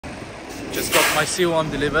Just got my C1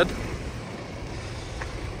 delivered.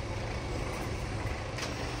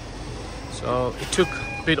 So it took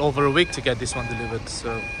a bit over a week to get this one delivered.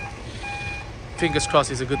 So fingers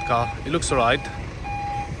crossed, it's a good car. It looks alright.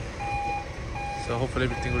 So hopefully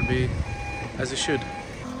everything will be as it should.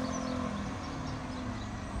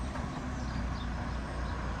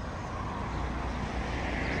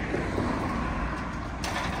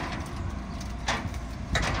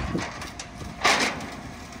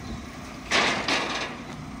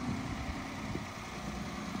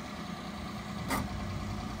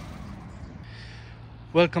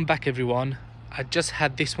 Welcome back everyone. I just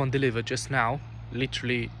had this one delivered just now,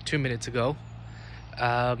 literally 2 minutes ago.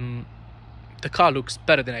 The car looks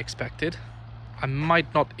better than I expected. I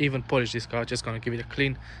might not even polish this car, just gonna give it a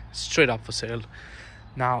clean, straight up for sale.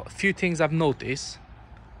 Now, a few things I've noticed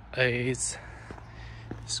is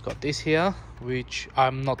it's got this here, which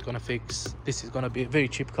I'm not gonna fix. This is gonna be a very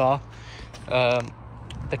cheap car.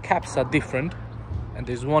 The caps are different, and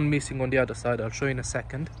there's one missing on the other side. I'll show you in a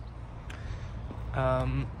second.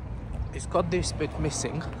 It's got this bit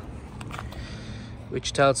missing,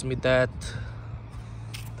 which tells me that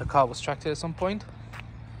the car was tracked at some point,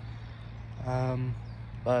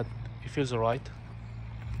 but it feels alright.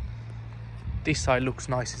 This side looks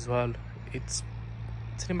nice as well. It's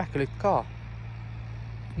an immaculate car,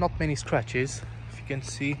 not many scratches, if you can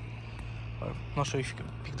see. I'm not sure if you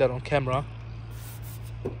can pick that on camera,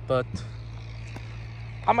 but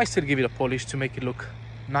I might still give it a polish to make it look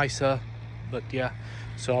nicer. But yeah,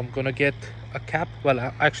 so I'm gonna get a cap. Well,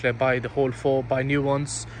 actually I buy the whole 4, buy new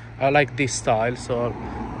ones. I like this style, so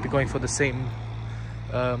I'll be going for the same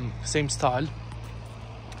style.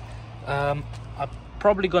 I'm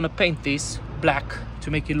probably gonna paint this black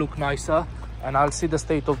to make it look nicer, and I'll see the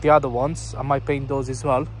state of the other ones. I might paint those as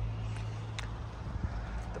well.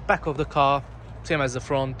 The back of the car, same as the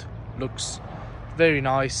front, looks very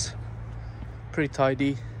nice, pretty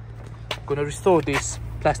tidy. I'm gonna restore this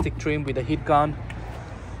plastic trim with a heat gun,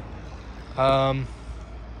 and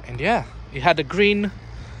yeah, it had a green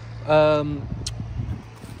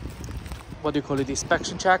what do you call it,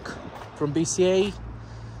 inspection check from BCA,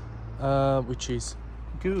 which is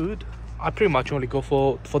good. I pretty much only go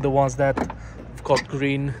for the ones that have got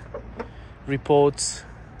green reports.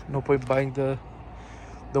 No point buying the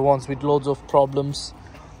ones with loads of problems.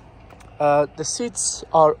 The seats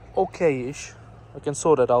are okay-ish. I can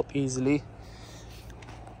sort that out easily.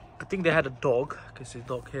 I think they had a dog, because there's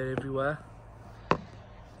dog hair everywhere.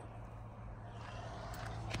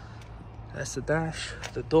 That's the dash,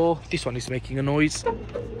 the door. This one is making a noise.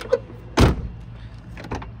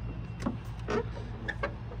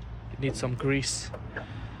 It needs some grease.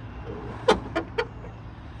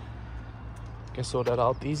 Can sort that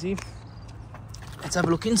out easy. Let's have a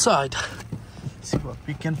look inside, see what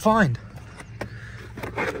we can find.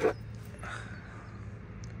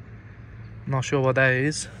 Not sure what that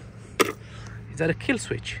is. Is that a kill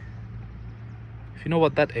switch? If you know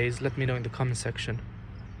what that is, let me know in the comment section.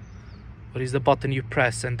 What is the button you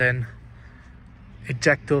press and then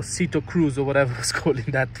ejector, Cito Cruise, or whatever it's called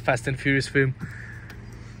in that Fast and Furious film.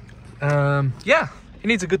 Yeah, it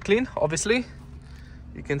needs a good clean, obviously.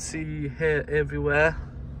 You can see hair everywhere,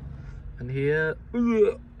 and here,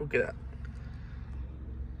 look at that.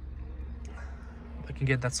 I can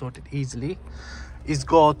get that sorted easily. It's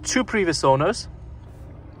got 2 previous owners,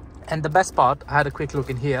 and the best part, I had a quick look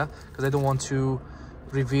in here because I don't want to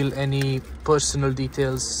reveal any personal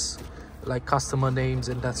details like customer names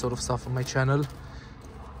and that sort of stuff on my channel.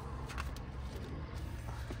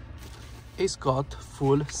 It's got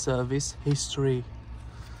full service history.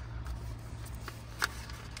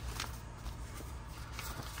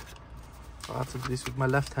 I have to do this with my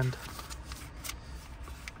left hand.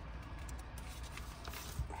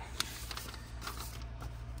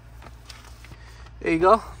 There you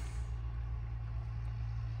go.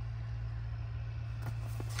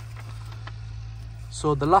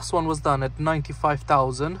 So the last one was done at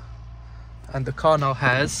 95,000, and the car now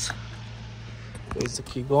has, where's the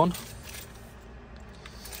key gone?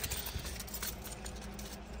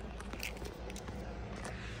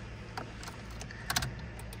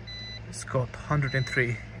 It's got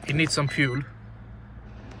 103. It needs some fuel.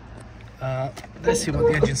 Let's see what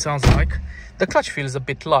the engine sounds like. The clutch feels a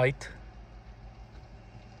bit light,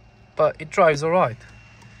 but it drives all right.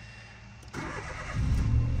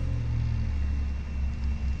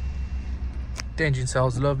 The engine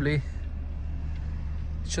sounds lovely.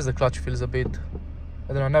 It's just the clutch feels a bit,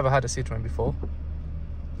 I don't know, I never had a Citroen before.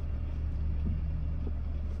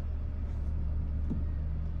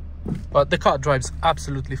 But the car drives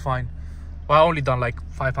absolutely fine. Well, I only done like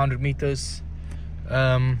 500 meters.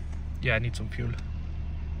 yeah, I need some fuel.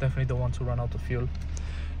 Definitely don't want to run out of fuel.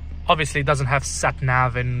 Obviously it doesn't have sat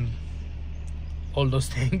nav and all those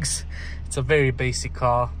things. It's a very basic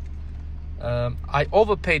car. I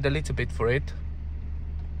overpaid a little bit for it,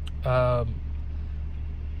 but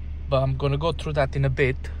I'm gonna go through that in a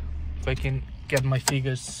bit if I can get my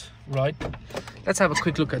figures right. Let's have a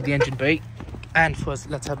quick look at the engine bay, and first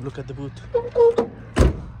let's have a look at the boot.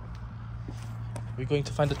 We're going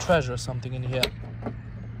to find a treasure or something in here.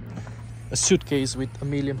 A suitcase with £1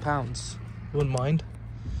 million. Wouldn't mind.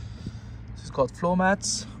 It's got floor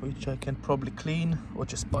mats, which I can probably clean or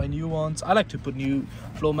just buy new ones. I like to put new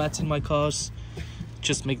floor mats in my cars,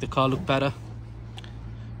 just make the car look better.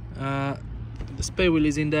 The spare wheel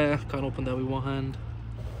is in there, can't open that with one hand.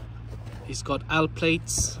 It's got L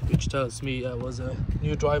plates, which tells me it was a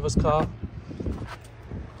new driver's car.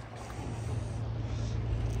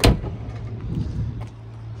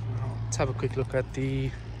 Let's have a quick look at the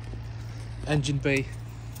engine bay.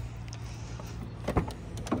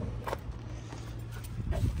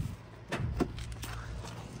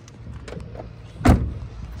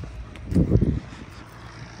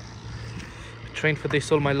 Trained for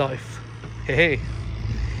this all my life. Hey,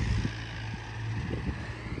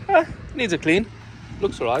 needs a clean.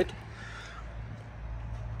 Looks alright.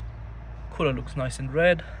 Cooler looks nice and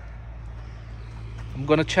red. I'm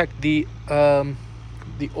gonna check the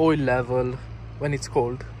oil level when it's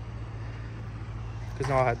cold, because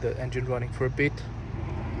now I had the engine running for a bit.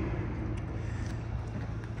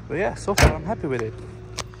 But yeah, so far I'm happy with it.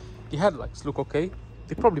 The headlights look okay.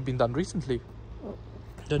 They've probably been done recently.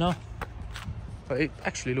 Don't know. But it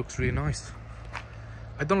actually looks really nice.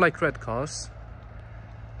 I don't like red cars.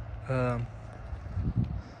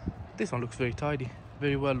 This one looks very tidy,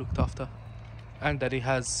 very well looked after, and that it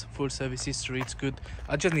has full service history. It's good.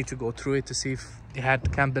 I just need to go through it to see if it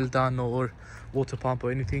had Campbell done or water pump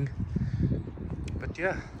or anything. But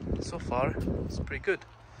yeah, so far it's pretty good.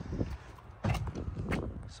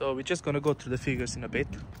 So we're just gonna go through the figures in a bit.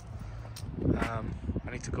 I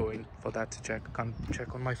need to go in for that to check. I can't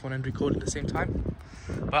check on my phone and record at the same time.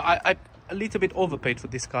 But I a little bit overpaid for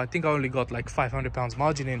this car. I think I only got like £500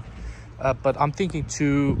 margin in, but I'm thinking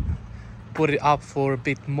to put it up for a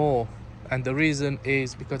bit more, and the reason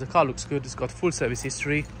is because the car looks good. It's got full service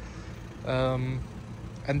history, and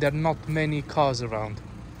there are not many cars around,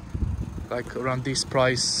 like around this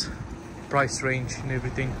price range and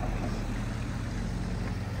everything.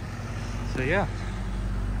 So yeah,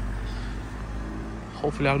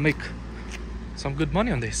 hopefully I'll make some good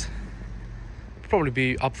money on this. Probably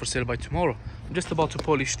be up for sale by tomorrow. I'm just about to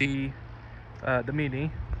polish the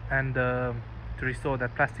Mini and to restore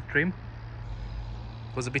that plastic trim.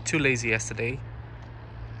 Was a bit too lazy yesterday,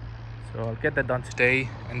 so I'll get that done today,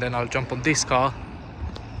 and then I'll jump on this car.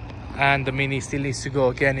 And the Mini still needs to go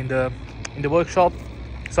again in the workshop.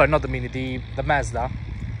 Sorry, not the Mini, the Mazda.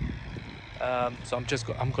 So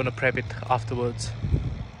I'm gonna prep it afterwards.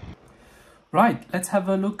 Right, let's have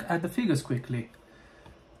a look at the figures quickly.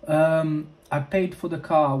 I paid for the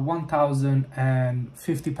car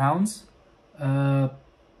 £1,050.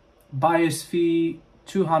 Buyer's fee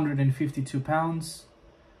 £252.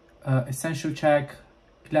 Essential check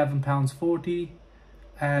 £11.40,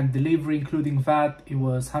 and delivery including VAT it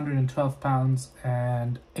was £112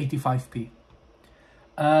 and 85p.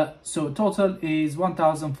 So total is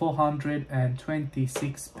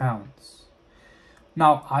 £1,426.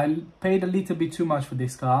 Now I paid a little bit too much for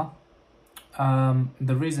this car.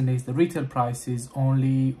 The reason is the retail price is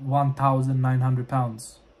only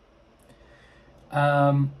 £1,900.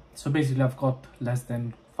 So basically I've got less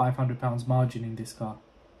than £500 margin in this car.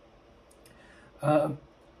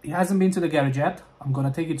 It hasn't been to the garage yet. I'm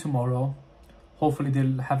gonna take it tomorrow. Hopefully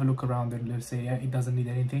they'll have a look around and they'll say, yeah, it doesn't need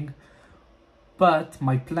anything. But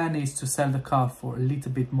my plan is to sell the car for a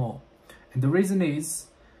little bit more. And the reason is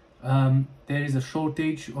there is a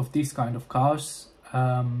shortage of these kind of cars.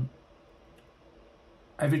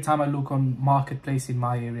 Every time I look on marketplace in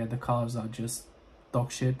my area, the cars are just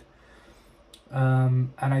dog shit.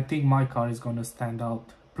 And I think my car is gonna stand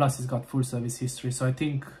out. Plus it's got full service history, so I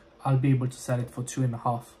think I'll be able to sell it for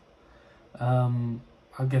 2.5. I'll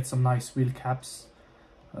get some nice wheel caps,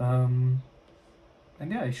 and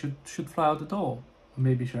yeah, it should fly out the door. Or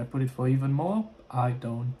maybe should I put it for even more? I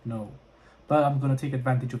don't know, but I'm gonna take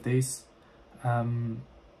advantage of this and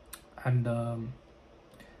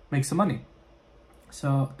make some money.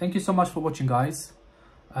 So thank you so much for watching, guys.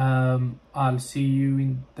 I'll see you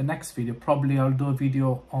in the next video. Probably I'll do a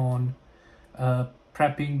video on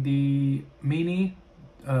prepping the Mini,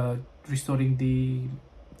 restoring the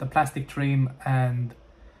plastic trim and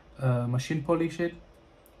machine polish it.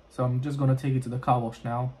 So I'm just gonna take it to the car wash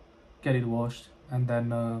now get it washed, and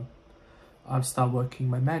then I'll start working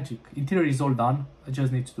my magic. Interior is all done. I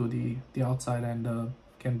just need to do the outside and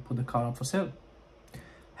can put the car up for sale.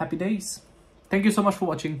 Happy days. Thank you so much for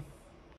watching.